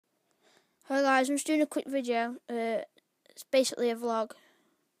Hi guys, I'm just doing a quick video. It's basically a vlog.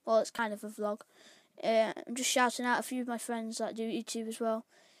 Well, it's kind of a vlog. I'm just shouting out a few of my friends that do YouTube as well.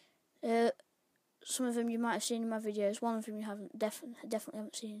 Some of them you might have seen in my videos. One of them you haven't, definitely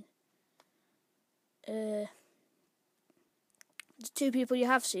haven't seen. The two people you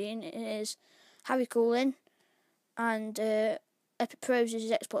have seen is Harry Coolin and Epic Pros is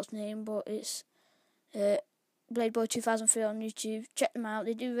his Xbox name, but it's Bladeboy2003 on YouTube. Check them out,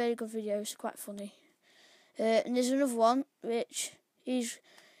 they do really good videos, quite funny. And there's another one which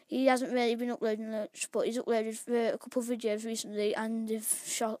he hasn't really been uploading much, but he's uploaded a couple of videos recently and they've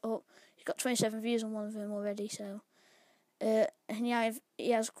shot up. He's got 27 views on one of them already, so and he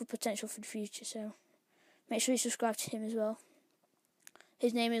has good potential for the future, so make sure you subscribe to him as well.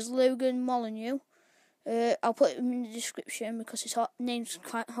 His name is Logan molyneux. I'll put him in the description because his name's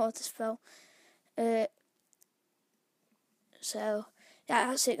quite hard to spell. So yeah,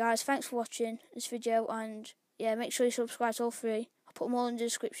 that's it guys, thanks for watching this video, and yeah, make sure you subscribe to all three. I'll put them all in the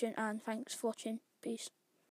description, and thanks for watching, peace.